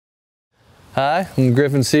Hi, I'm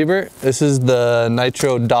Griffin Siebert. This is the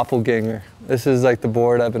Nitro Doppleganger. This is like the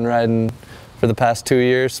board I've been riding for the past 2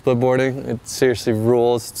 years, splitboarding. It seriously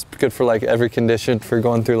rules. It's good for like every condition, for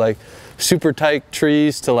going through like super tight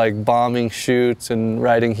trees to like bombing chutes and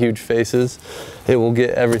riding huge faces. It will get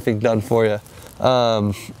everything done for you.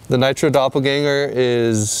 The Nitro Doppleganger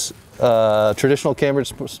is traditional cambered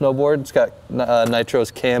snowboard. It's got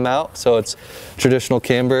Nitro's Cam-Out, so it's traditional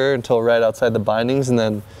camber until right outside the bindings, and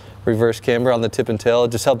then reverse camber on the tip and tail.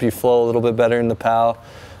 It just helps you flow a little bit better in the pow,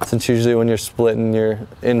 since usually when you're splitting, you're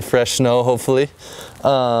in fresh snow, hopefully.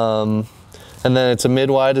 And then it's a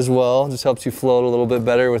mid-wide as well. Just helps you float a little bit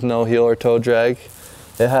better with no heel or toe drag.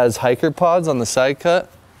 It has hiker pods on the side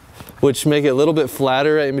cut, which make it a little bit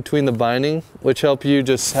flatter right in between the binding, which help you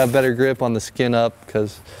just have better grip on the skin up,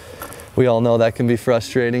 because we all know that can be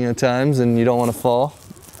frustrating at times and you don't want to fall.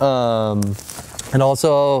 It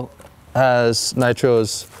also has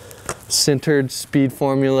Nitro's Sintered Speed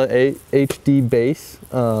Formula HD base,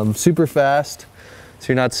 super fast, so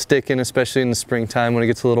you're not sticking, especially in the springtime when it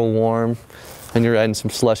gets a little warm and you're riding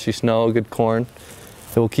some slushy snow, good corn.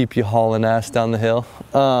 It will keep you hauling ass down the hill.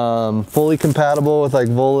 Fully compatible with like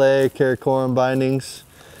Voile Core bindings,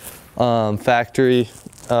 factory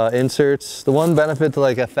inserts. The one benefit to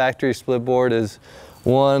like a factory split board is,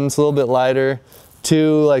 one, it's a little bit lighter.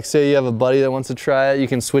 Two, like say you have a buddy that wants to try it, you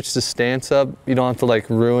can switch the stance up. You don't have to like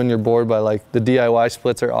ruin your board by like, the DIY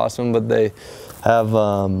splits are awesome, but they have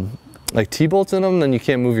like T-bolts in them, then you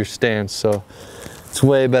can't move your stance. So it's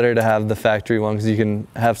way better to have the factory one, because you can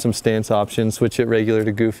have some stance options, switch it regular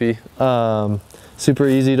to goofy. Super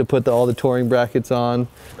easy to put all the touring brackets on.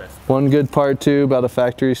 One good part too about a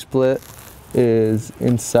factory split is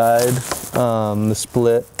inside the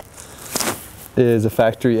split is a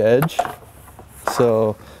factory edge.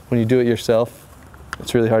 So when you do it yourself,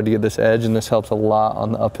 it's really hard to get this edge, and this helps a lot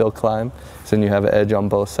on the uphill climb. So then you have an edge on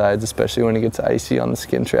both sides, especially when it gets icy on the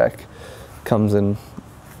skin track. Comes in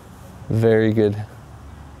very good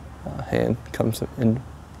comes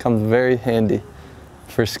very handy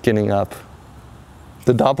for skinning up.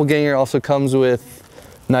 The Doppleganger also comes with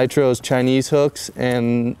Nitro's Chinese hooks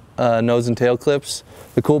and nose and tail clips.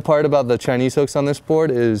 The cool part about the Chinese hooks on this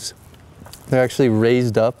board is they're actually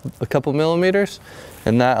raised up a couple millimeters,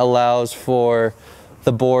 and that allows for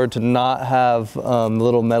the board to not have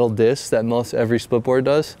little metal discs that most every split board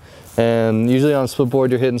does. And usually on a split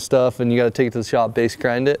board you're hitting stuff and you got to take it to the shop, base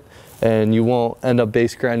grind it, and you won't end up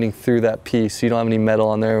base grinding through that piece. You don't have any metal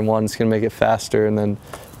on there, and one, it's going to make it faster, and then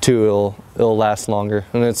two, it'll last longer.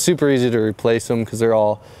 And it's super easy to replace them because they're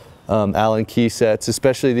all Allen key sets,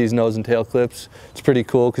 especially these nose and tail clips. It's pretty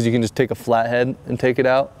cool because you can just take a flathead and take it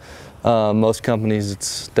out. Most companies,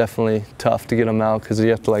 it's definitely tough to get them out because you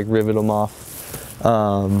have to like rivet them off.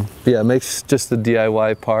 Yeah, it makes just the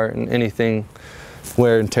DIY part and anything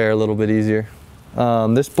wear and tear a little bit easier.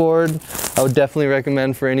 This board I would definitely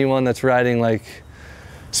recommend for anyone that's riding, like,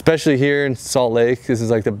 especially here in Salt Lake. This is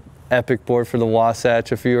like the epic board for the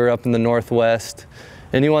Wasatch. If you were up in the Northwest,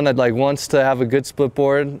 anyone that like wants to have a good split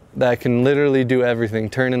board that can literally do everything,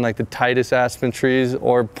 turn in like the tightest aspen trees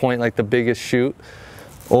or point like the biggest chute,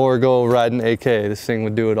 or go ride an AK, this thing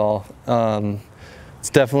would do it all. It's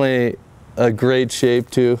definitely a great shape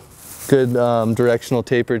too. Good directional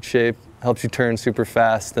tapered shape, helps you turn super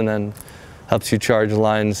fast, and then helps you charge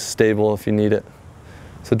lines stable if you need it.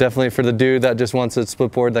 So definitely for the dude that just wants a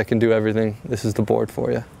split board that can do everything, this is the board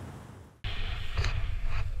for you.